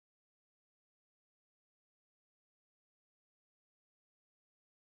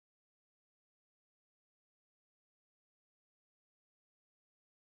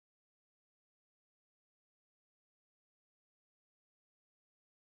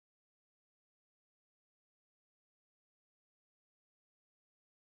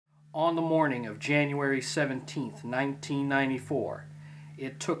On the morning of January 17th, 1994,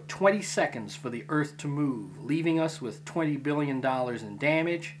 it took 20 seconds for the Earth to move, leaving us with $20 billion in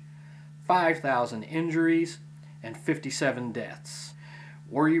damage, 5,000 injuries, and 57 deaths.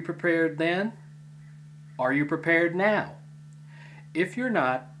 Were you prepared then? Are you prepared now? If you're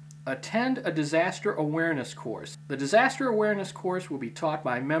not, attend a disaster awareness course. The disaster awareness course will be taught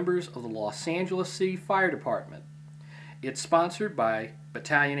by members of the Los Angeles City Fire Department. It's sponsored by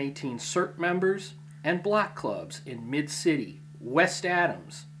Battalion 18 CERT members and block clubs in Mid-City, West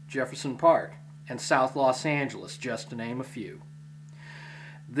Adams, Jefferson Park, and South Los Angeles, just to name a few.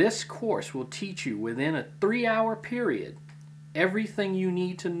 This course will teach you within a 3-hour period everything you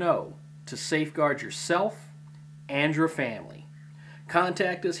need to know to safeguard yourself and your family.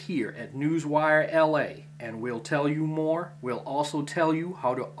 Contact us here at Newswire L.A. and we'll tell you more. We'll also tell you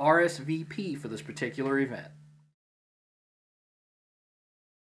how to RSVP for this particular event.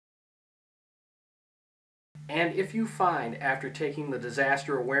 And if you find after taking the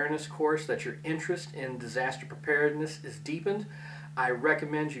disaster awareness course that your interest in disaster preparedness is deepened, I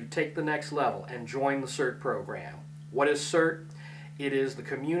recommend you take the next level and join the CERT program. What is CERT? It is the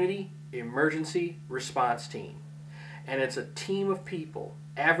Community Emergency Response Team. And it's a team of people,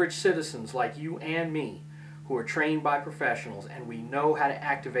 average citizens like you and me, who are trained by professionals, and we know how to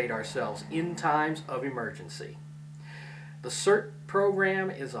activate ourselves in times of emergency. The CERT program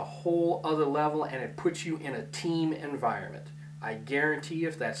is a whole other level, and it puts you in a team environment. I guarantee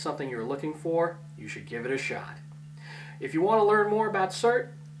if that's something you're looking for, you should give it a shot. If you want to learn more about CERT,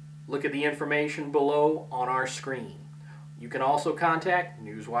 look at the information below on our screen. You can also contact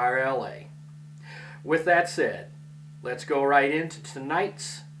Newswire L.A. With that said, let's go right into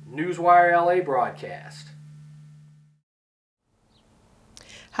tonight's Newswire L.A. broadcast.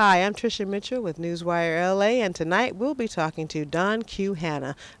 Hi, I'm Tricia Mitchell with Newswire L.A. and tonight we'll be talking to Don Q.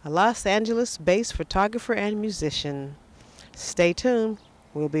 Hanna, a Los Angeles-based photographer and musician. Stay tuned.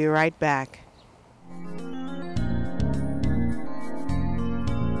 We'll be right back.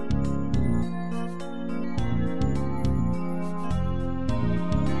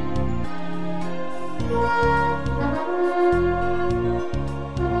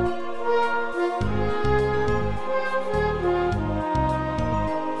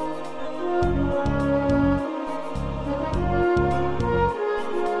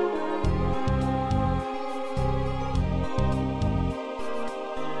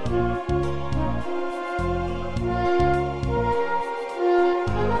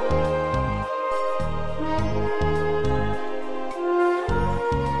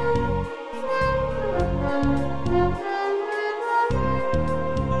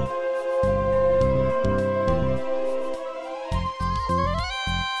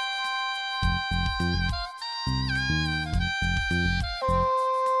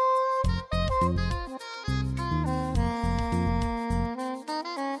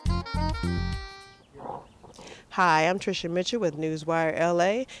 Hi, I'm Tricia Mitchell with Newswire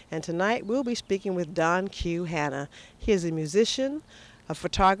L.A. and tonight we'll be speaking with Don Q. Hanna. He is a musician, a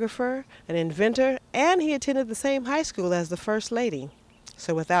photographer, an inventor, and he attended the same high school as the First Lady.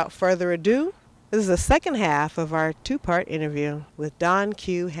 So without further ado, this is the second half of our two-part interview with Don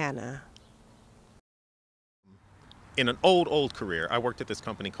Q. Hanna. In an old career, I worked at this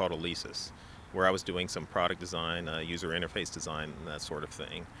company called Alesis, where I was doing some product design, user interface design, and that sort of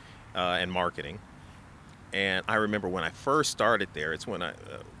thing, and marketing. And I remember when I first started there, it's when I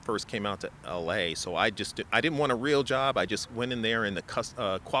first came out to L.A., so I didn't want a real job. I just went in there in the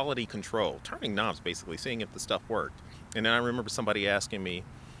quality control, turning knobs basically, seeing if the stuff worked. And then I remember somebody asking me,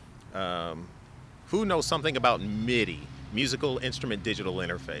 who knows something about MIDI, Musical Instrument Digital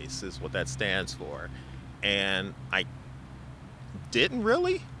Interface is what that stands for. And I didn't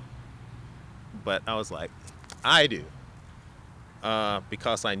really, but I was like, I do.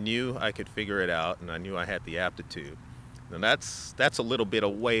 Because I knew I could figure it out and I knew I had the aptitude. And that's a little bit a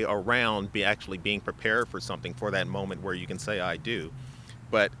way around actually being prepared for something for that moment where you can say I do.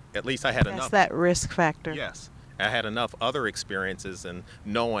 But at least I had enough. That's that risk factor. Yes. I had enough other experiences and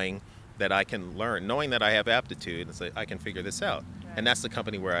knowing that I can learn, knowing that I have aptitude and say I can figure this out. Right. And that's the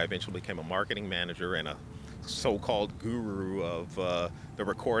company where I eventually became a marketing manager and a so-called guru of the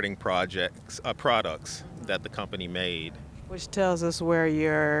recording products that the company made. Which tells us where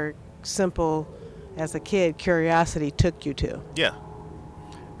your simple, as a kid, curiosity took you to. Yeah,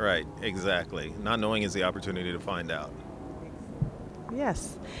 right, exactly. Not knowing is the opportunity to find out.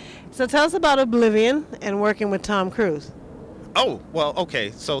 Yes. So tell us about Oblivion and working with Tom Cruise. Oh, well,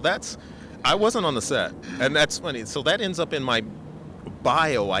 okay, so I wasn't on the set, and that's funny. So that ends up in my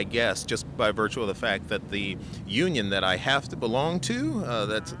bio, I guess, just by virtue of the fact that the union that I have to belong to,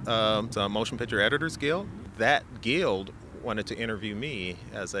 that's the Motion Picture Editors Guild, that guild wanted to interview me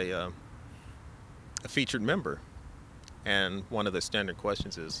as a featured member. And one of the standard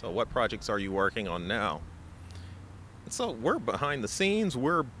questions is, so what projects are you working on now? So we're behind the scenes,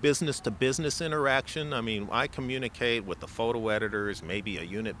 we're business to business interaction. I mean, I communicate with the photo editors, maybe a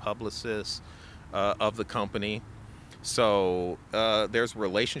unit publicist of the company. So there's a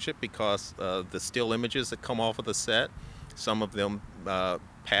relationship because the still images that come off of the set, some of them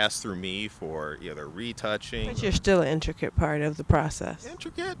pass through me for either retouching. But you're still an intricate part of the process.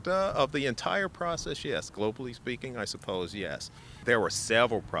 Intricate of the entire process, yes. Globally speaking, I suppose, yes. There were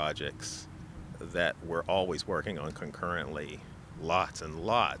several projects that we're always working on concurrently, lots and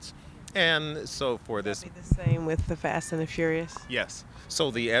lots. And so for this... That'd be the same with the Fast and the Furious? Yes. So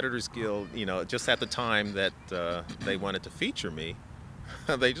the Editors Guild, you know, just at the time that they wanted to feature me,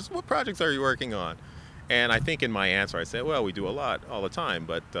 they just, what projects are you working on? And I think in my answer I said, well, we do a lot all the time,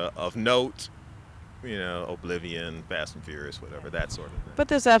 but of note, you know, Oblivion, Fast and Furious, whatever, that sort of thing. But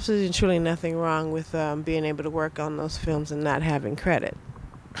there's absolutely and truly nothing wrong with being able to work on those films and not having credit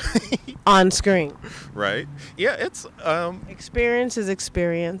on screen. Right. Yeah, it's... experience is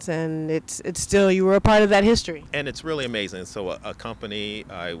experience, and it's still, you were a part of that history. And it's really amazing. So a company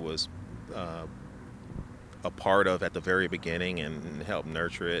I was a part of at the very beginning and helped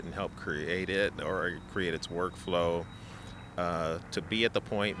nurture it and help create it or create its workflow, to be at the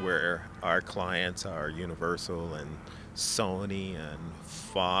point where our clients are Universal and Sony and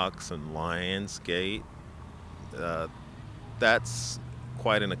Fox and Lionsgate, that's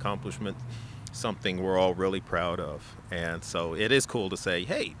quite an accomplishment, something we're all really proud of. And so it is cool to say,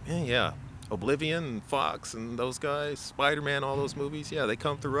 hey, yeah, Oblivion, Fox, and those guys, Spider-Man, all those movies, yeah, they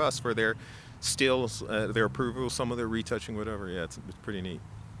come through us for their stills, their approval, some of their retouching, whatever. Yeah, it's pretty neat.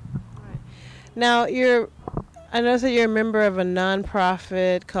 Right. Now, I noticed that you're a member of a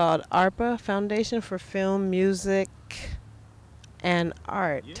nonprofit called ARPA, Foundation for Film, Music, and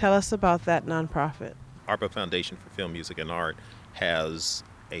Art. Yeah. Tell us about that nonprofit. ARPA, Foundation for Film, Music, and Art, has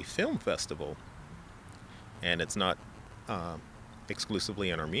a film festival, and it's not exclusively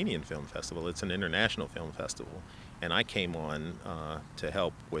an Armenian film festival, it's an international film festival. And I came on to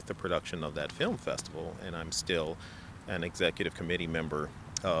help with the production of that film festival, and I'm still an executive committee member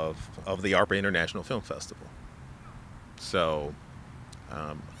of the ARPA International Film Festival. So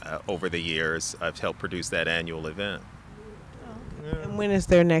over the years, I've helped produce that annual event. Oh, okay. Yeah. And when is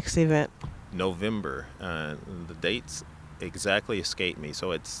their next event? November. The dates exactly escape me,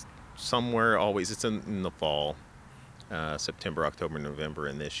 so it's somewhere always, it's in the fall, September, October, November,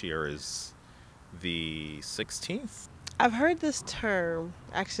 and this year is the 16th. I've heard this term,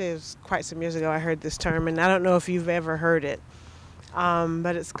 actually it was quite some years ago I heard this term, and I don't know if you've ever heard it,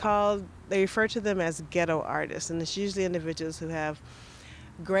 but it's called, they refer to them as ghetto artists, and it's usually individuals who have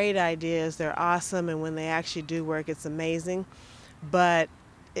great ideas, they're awesome, and when they actually do work it's amazing, but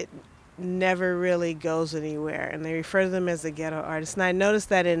it never really goes anywhere, and they refer to them as the ghetto artists. And I noticed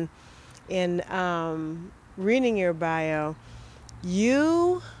that in reading your bio,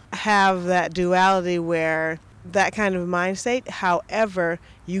 you have that duality where that kind of mind state, however,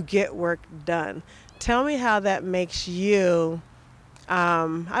 you get work done. Tell me how that makes you, I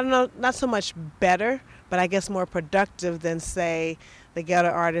don't know, not so much better, but I guess more productive than, say, the ghetto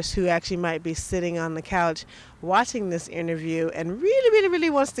artist who actually might be sitting on the couch watching this interview and really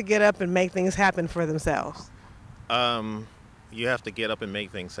wants to get up and make things happen for themselves. You have to get up and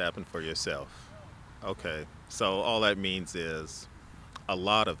make things happen for yourself. Okay, so all that means is a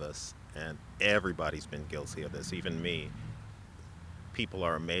lot of us, and everybody's been guilty of this, even me, people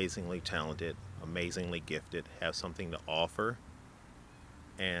are amazingly talented, amazingly gifted, have something to offer,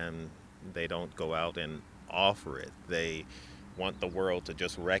 and they don't go out and offer it. They want the world to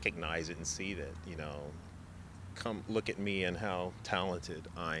just recognize it and see that, you know, come look at me and how talented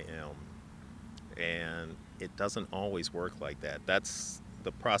I am. And it doesn't always work like that. That's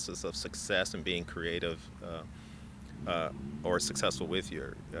the process of success and being creative, or successful with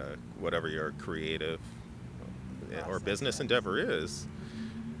your whatever your creative or business endeavor is.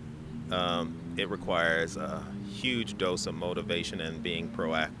 It requires a huge dose of motivation and being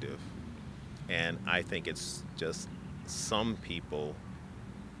proactive. And I think it's just some people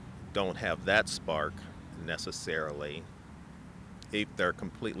don't have that spark necessarily. If they're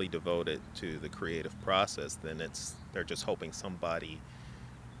completely devoted to the creative process, then they're just hoping somebody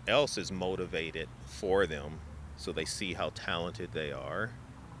else is motivated for them, so they see how talented they are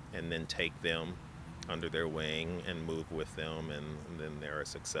and then take them under their wing and move with them, and then they're a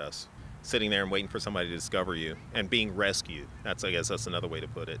success. sitting there and waiting for somebody to discover you and being rescued. I guess that's another way to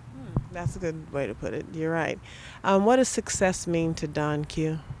put it. That's a good way to put it. You're right. What does success mean to Don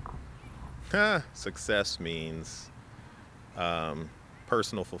Q? Success means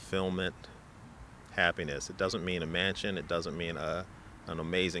personal fulfillment, happiness. It doesn't mean a mansion. It doesn't mean an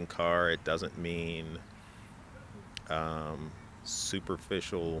amazing car. It doesn't mean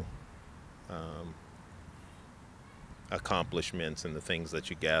superficial accomplishments and the things that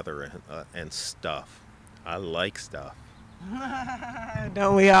you gather and stuff. I like stuff.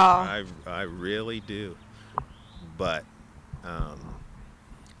 Don't we all? I really do. But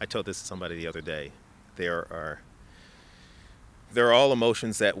I told this to somebody the other day. There are all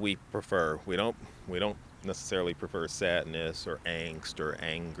emotions that we prefer. We don't necessarily prefer sadness or angst or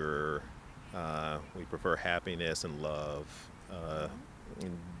anger. We prefer happiness and love,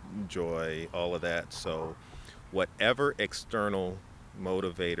 and joy, all of that. So whatever external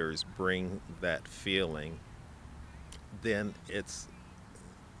motivators bring that feeling, then it's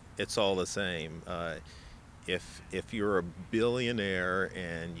all the same. If you're a billionaire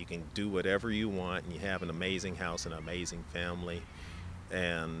and you can do whatever you want and you have an amazing house and an amazing family,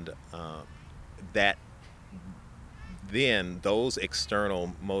 and then those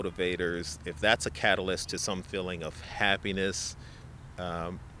external motivators, if that's a catalyst to some feeling of happiness,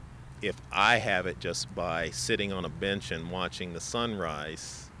 if I have it just by sitting on a bench and watching the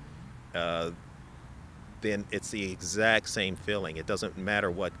sunrise, then it's the exact same feeling. It doesn't matter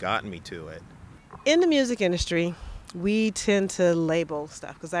what got me to it. In the music industry, we tend to label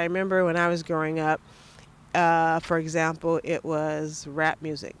stuff, because I remember when I was growing up, for example, it was rap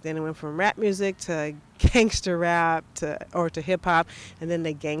music. Then it went from rap music to gangster rap to hip hop, and then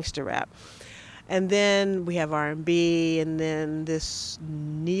the gangster rap. And then we have R&B, and then this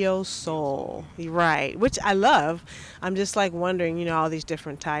neo soul, right? Which I love. I'm just like wondering, all these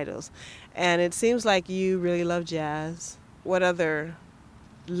different titles, and it seems like you really love jazz. What other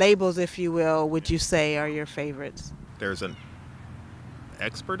labels, if you will, would you say are your favorites? There's an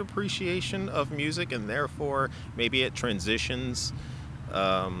expert appreciation of music, and therefore maybe it transitions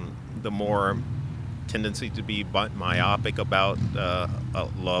the more tendency to be myopic about a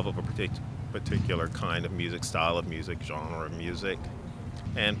love of a particular kind of music, style of music, genre of music.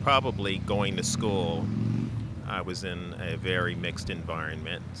 And probably going to school, I was in a very mixed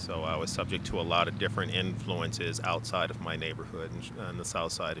environment, so I was subject to a lot of different influences outside of my neighborhood on the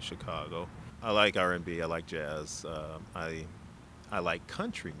south side of Chicago. I like R&B, I like jazz, I like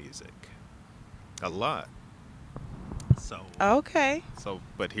country music a lot. Okay.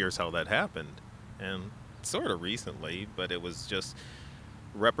 But here's how that happened, and sort of recently, but it was just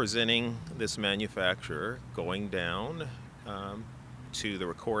representing this manufacturer, going down to the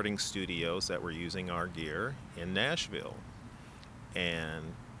recording studios that were using our gear in Nashville, and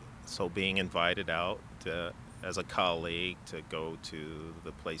so being invited out as a colleague to go to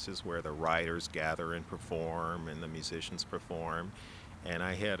the places where the writers gather and perform and the musicians perform, and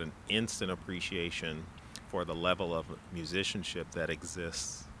I had an instant appreciation for the level of musicianship that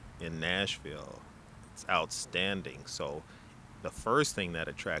exists in Nashville. It's outstanding. So the first thing that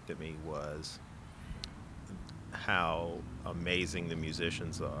attracted me was how amazing the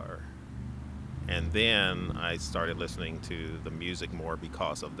musicians are. And then I started listening to the music more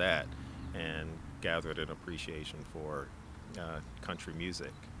because of that, and gathered an appreciation for country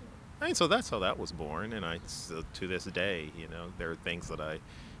music. And so that's how that was born. And to this day, there are things that I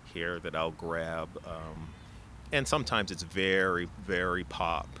hear that I'll grab. And sometimes it's very, very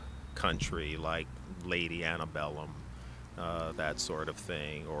pop country, like Lady Antebellum, that sort of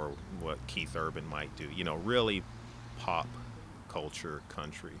thing, or what Keith Urban might do. Really pop culture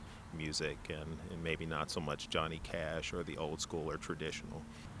country music, and maybe not so much Johnny Cash or the old school or traditional.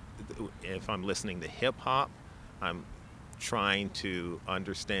 If I'm listening to hip hop, I'm trying to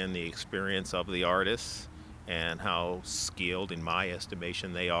understand the experience of the artists and how skilled, in my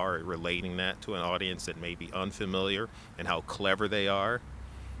estimation, they are at relating that to an audience that may be unfamiliar, and how clever they are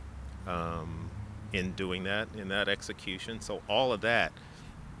in doing that, in that execution. So all of that,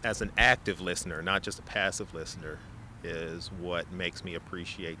 as an active listener, not just a passive listener, is what makes me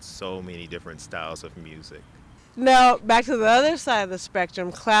appreciate so many different styles of music. Now, back to the other side of the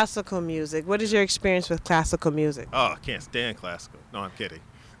spectrum, classical music. What is your experience with classical music? Oh, I can't stand classical. No, I'm kidding.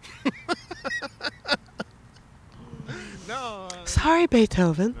 No. Sorry,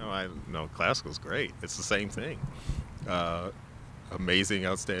 Beethoven. No, classical's great. It's the same thing. Amazing,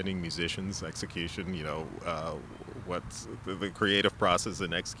 outstanding musicians, execution, what's the creative process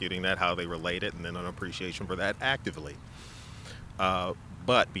in executing that, how they relate it, and then an appreciation for that actively.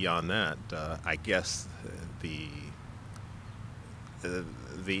 But beyond that, I guess the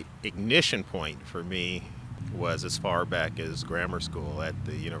the ignition point for me was as far back as grammar school at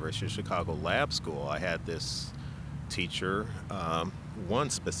the University of Chicago Lab School. I had this teacher, one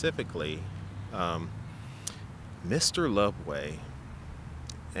specifically, Mr. Loveway,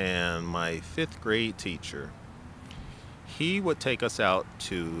 and my 5th grade teacher. He would take us out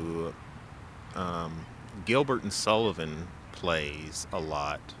to Gilbert and Sullivan plays a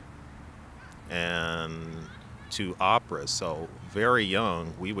lot, and to operas. So very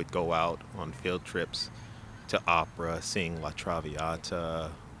young, we would go out on field trips to opera, sing La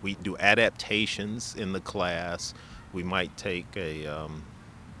Traviata. We'd do adaptations in the class. We might take a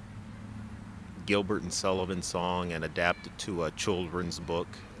Gilbert and Sullivan song and adapt it to a children's book,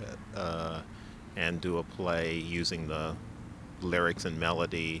 and do a play using the lyrics and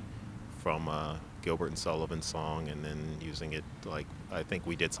melody from a Gilbert and Sullivan song, and then using it, like, I think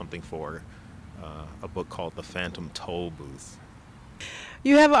we did something for a book called The Phantom Toll Booth.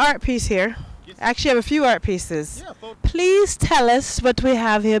 You have an art piece here. Yes. Actually, you have a few art pieces. Yeah, folks. Please tell us what we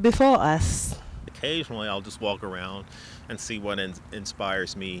have here before us. Occasionally I'll just walk around and see what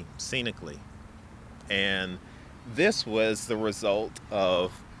inspires me scenically. And this was the result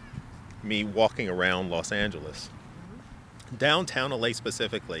of me walking around Los Angeles. Downtown LA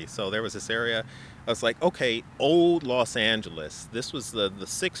specifically. So there was this area, I was like, okay, old Los Angeles. This was the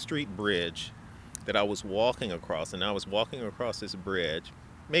 6th Street Bridge that I was walking across, and I was walking across this bridge,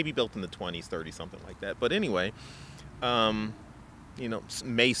 maybe built in the 20s, 30s, something like that. But anyway, you know,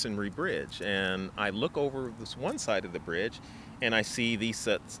 masonry bridge. And I look over this one side of the bridge, and I see these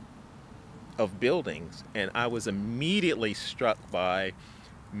sets of buildings, and I was immediately struck by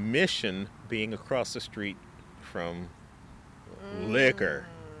Mission being across the street from liquor.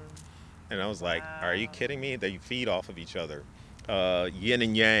 And I was like, are you kidding me? They feed off of each other. Yin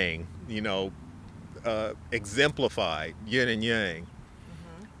and yang, you know, exemplified yin and yang.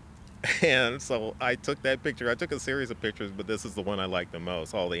 And so I took that picture. I took a series of pictures, but this is the one I like the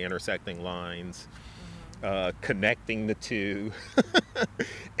most. All the intersecting lines, connecting the two.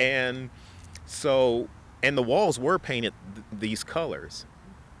 And so, and the walls were painted these colors.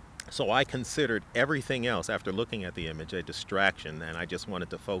 So I considered everything else after looking at the image a distraction, and I just wanted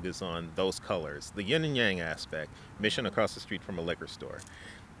to focus on those colors, the yin and yang aspect, Mission across the street from a liquor store,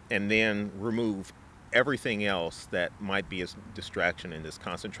 and then remove everything else that might be a distraction and just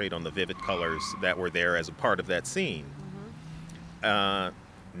concentrate on the vivid colors that were there as a part of that scene.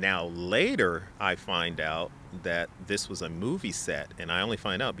 Now later I find out that this was a movie set, and I only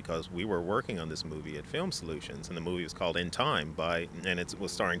find out because we were working on this movie at Film Solutions, and the movie was called In Time, and it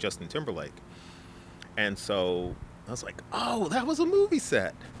was starring Justin Timberlake. And so I was like, oh, that was a movie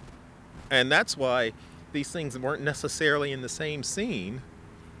set. And that's why these things weren't necessarily in the same scene,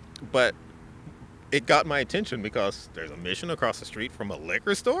 but it got my attention because there's a mission across the street from a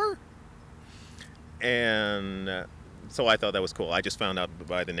liquor store. And so I thought that was cool. I just found out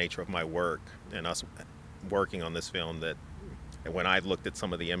by the nature of my work and us working on this film that when I looked at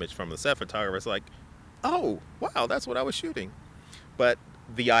some of the image from the set photographer, it's like, oh, wow, that's what I was shooting. But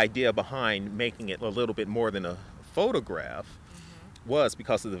the idea behind making it a little bit more than a photograph was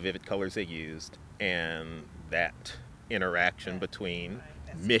because of the vivid colors they used and that interaction between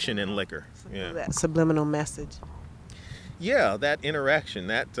Mission and liquor. Yeah. That subliminal message. Yeah, that interaction,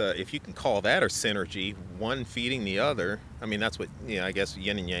 that if you can call that a synergy, one feeding the other. I mean, that's what, you know, I guess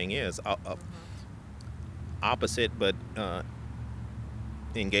yin and yang is. Opposite but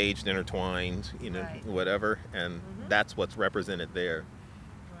engaged, intertwined, you know, whatever, and that's what's represented there.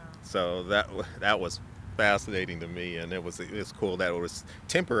 So that was fascinating to me, and it was cool that it was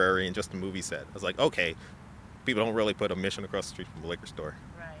temporary and just a movie set. I was like, okay, people don't really put a mission across the street from a liquor store.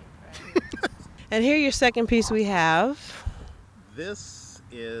 Right. And here your second piece we have. This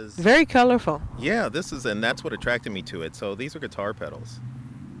is very colorful. Yeah, and that's what attracted me to it. So these are guitar pedals,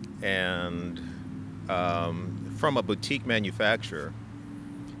 and from a boutique manufacturer,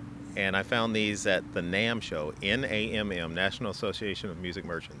 and I found these at the NAMM show, NAMM, National Association of Music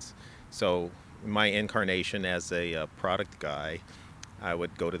Merchants. So my incarnation as a product guy, I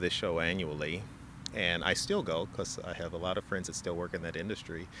would go to this show annually, and I still go because I have a lot of friends that still work in that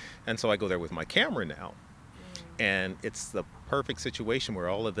industry, and so I go there with my camera now. And it's the perfect situation where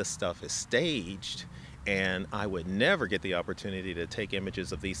all of this stuff is staged, and I would never get the opportunity to take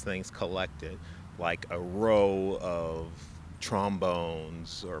images of these things collected, like a row of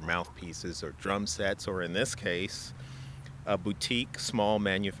trombones or mouthpieces or drum sets, or in this case, a boutique small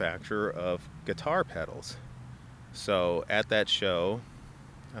manufacturer of guitar pedals. So at that show,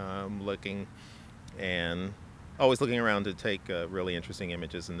 I'm looking and always looking around to take really interesting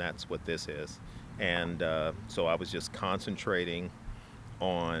images, and that's what this is. And so I was just concentrating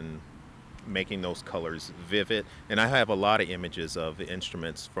on making those colors vivid. And I have a lot of images of the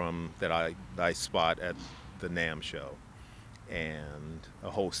instruments from that I spot at the NAMM show, and a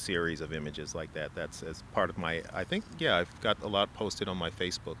whole series of images like that. That's as part of my, I think, yeah, I've got a lot posted on my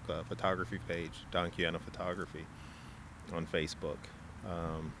Facebook photography page, Don Q Hanna Photography on Facebook.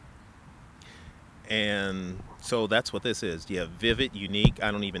 And so that's what this is. Yeah, vivid, unique.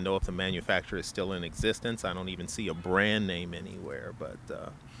 I don't even know if the manufacturer is still in existence. I don't even see a brand name anywhere. But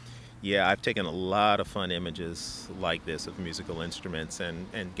yeah, I've taken a lot of fun images like this of musical instruments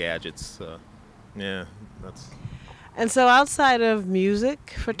and gadgets. Yeah, that's... And so outside of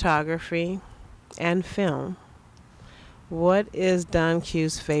music, photography, and film, what is Don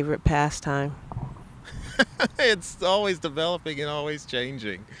Q's favorite pastime? It's always developing and always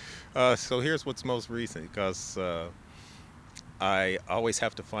changing. So here's what's most recent, because I always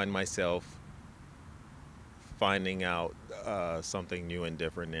have to find myself finding out something new and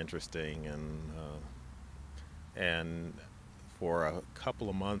different and interesting, and for a couple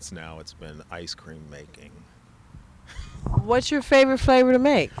of months now it's been ice cream making. What's your favorite flavor to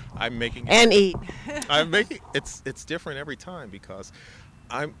make? I'm making and eat. I'm making it's different every time, because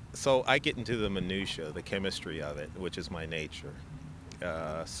I get into the minutia, the chemistry of it, which is my nature.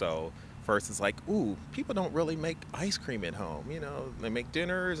 So first it's like, ooh, people don't really make ice cream at home. You know, they make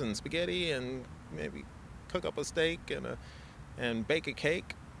dinners and spaghetti and maybe cook up a steak and bake a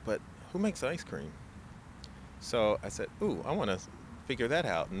cake, but who makes ice cream? So I said, ooh, I want to figure that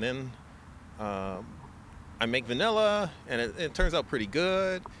out. And then I make vanilla, and it turns out pretty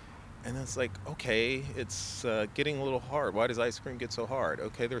good. And it's like, okay, it's getting a little hard. Why does ice cream get so hard?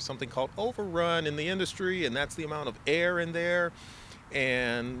 Okay, there's something called overrun in the industry, and that's the amount of air in there.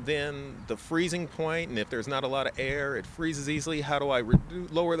 And then the freezing point, and if there's not a lot of air, it freezes easily. How do I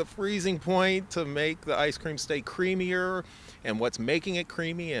lower the freezing point to make the ice cream stay creamier? And what's making it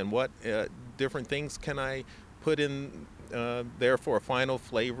creamy, and what different things can I put in there for a final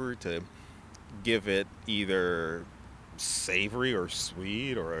flavor to give it either savory or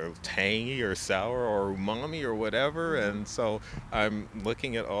sweet or tangy or sour or umami or whatever. And so I'm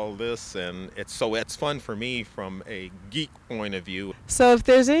looking at all this, and it's fun for me from a geek point of view. So if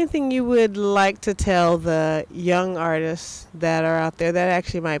there's anything you would like to tell the young artists that are out there that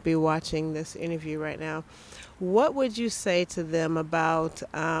actually might be watching this interview right now, what would you say to them about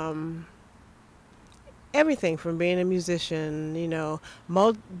everything from being a musician, you know,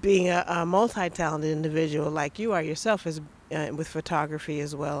 being a multi-talented individual like you are yourself, as with photography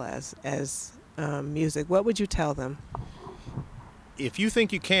as well as music? What would you tell them? If you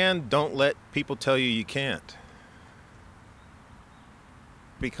think you can, don't let people tell you you can't.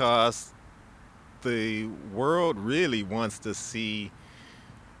 Because the world really wants to see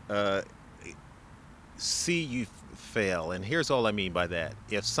you fail. And here's all I mean by that.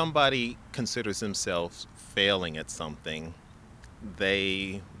 If somebody considers themselves failing at something,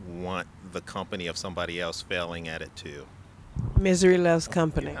 they want the company of somebody else failing at it too. Misery loves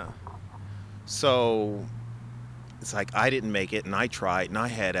company. Yeah. So it's like, I didn't make it, and I tried, and I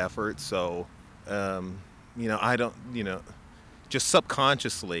had effort, so you know, I don't, you know, just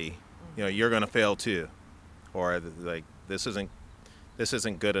subconsciously, you know, you're going to fail too, or like this isn't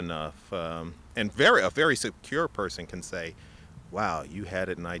good enough. And a very secure person can say, wow, you had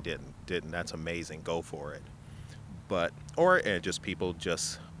it and I didn't. That's amazing. Go for it. But, just people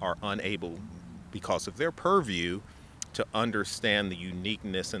just are unable, because of their purview, to understand the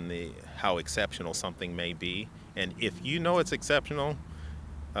uniqueness and how exceptional something may be. And if you know it's exceptional,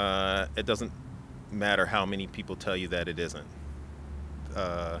 it doesn't matter how many people tell you that it isn't.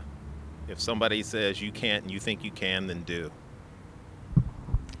 If somebody says you can't and you think you can, then do.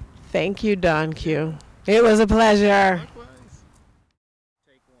 Thank you, Don Q. It was a pleasure. Likewise.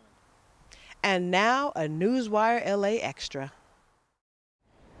 Take one. And now a Newswire L.A. Extra.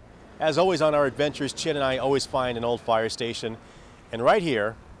 As always on our adventures, Chin and I always find an old fire station. And right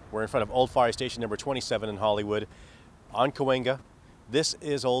here, we're in front of old fire station number 27 in Hollywood on Cahuenga. This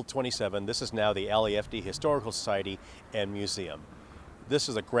is Old 27. This is now the LAFD Historical Society and Museum. This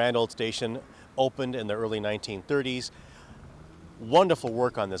is a grand old station, opened in the early 1930s. Wonderful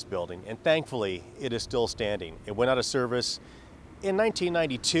work on this building, and thankfully it is still standing. It went out of service in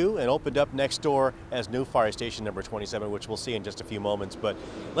 1992 and opened up next door as new fire station number 27, which we'll see in just a few moments. But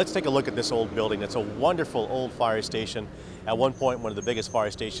let's take a look at this old building. It's a wonderful old fire station. At one point, one of the biggest fire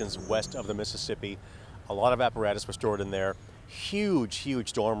stations west of the Mississippi. A lot of apparatus were stored in there. Huge,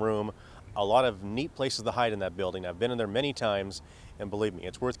 huge dorm room. A lot of neat places to hide in that building. I've been in there many times, and believe me,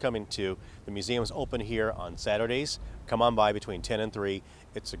 it's worth coming to. The museum's open here on Saturdays. Come on by between 10 and 3.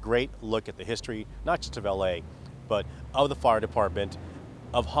 It's a great look at the history, not just of LA, but of the fire department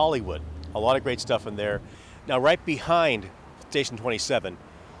of Hollywood. A lot of great stuff in there. Now, right behind Station 27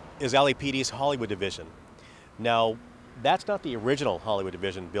 is LAPD's Hollywood Division. Now, that's not the original Hollywood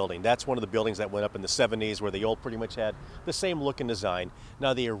Division building. That's one of the buildings that went up in the 70s where they all pretty much had the same look and design.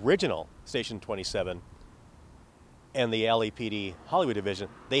 Now, the original Station 27 and the LAPD Hollywood Division,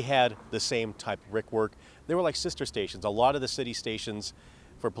 they had the same type of brickwork. They were like sister stations. A lot of the city stations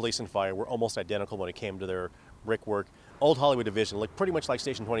for police and fire were almost identical when it came to their brickwork. Old Hollywood Division looked pretty much like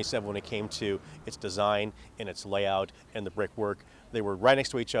Station 27 when it came to its design and its layout and the brickwork. They were right next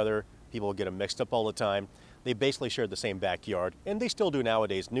to each other. People would get them mixed up all the time. They basically shared the same backyard, and they still do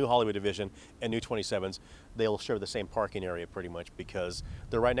nowadays. New Hollywood Division and New 27s, they'll share the same parking area pretty much because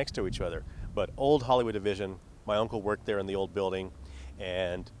they're right next to each other. But Old Hollywood Division, my uncle worked there in the old building,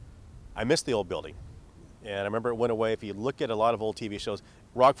 and I miss the old building. And I remember it went away. If you look at a lot of old TV shows,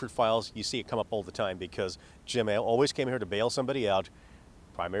 Rockford Files, you see it come up all the time because Jim always came here to bail somebody out,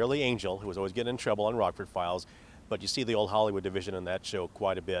 primarily Angel, who was always getting in trouble on Rockford Files. But you see the Old Hollywood Division in that show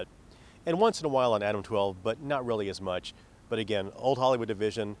quite a bit. And once in a while on Adam 12, but not really as much. But again, Old Hollywood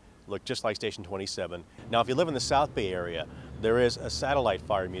Division looked just like Station 27. Now, if you live in the South Bay area, there is a satellite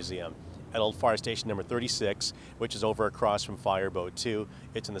fire museum at Old Fire Station number 36, which is over across from Fireboat 2.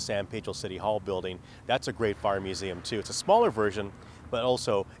 It's in the San Pedro City Hall building. That's a great fire museum too. It's a smaller version, but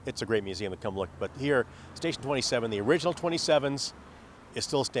also it's a great museum to come look. But here, Station 27, the original 27s, is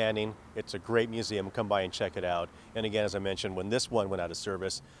still standing. It's a great museum. Come by and check it out. And again, as I mentioned, when this one went out of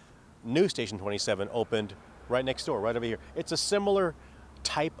service, new Station 27 opened right next door, right over here. It's a similar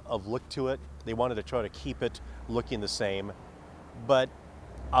type of look to it. They wanted to try to keep it looking the same, but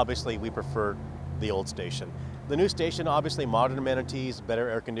obviously we prefer the old station. The new station, obviously modern amenities, better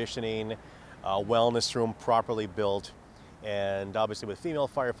air conditioning, wellness room properly built, and obviously with female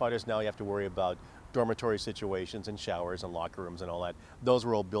firefighters now you have to worry about dormitory situations and showers and locker rooms and all that. Those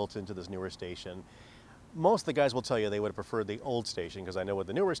were all built into this newer station. Most of the guys will tell you they would have preferred the old station because I know with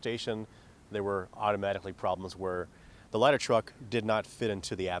the newer station there were automatically problems where the ladder truck did not fit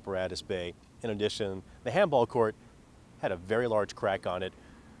into the apparatus bay. In addition, the handball court had a very large crack on it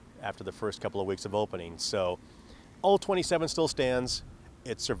after the first couple of weeks of opening. So Old 27 still stands.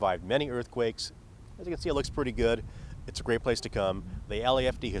 It survived many earthquakes. As you can see, it looks pretty good. It's a great place to come. The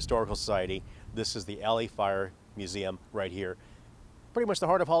LAFD Historical Society. This is the LA Fire Museum right here. Pretty much the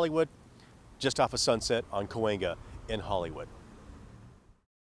heart of Hollywood, just off of Sunset on Cahuenga in Hollywood.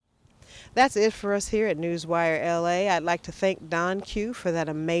 That's it for us here at Newswire L.A. I'd like to thank Don Q for that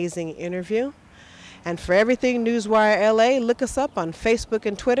amazing interview. And for everything Newswire L.A., look us up on Facebook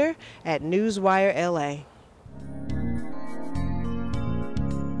and Twitter at Newswire L.A.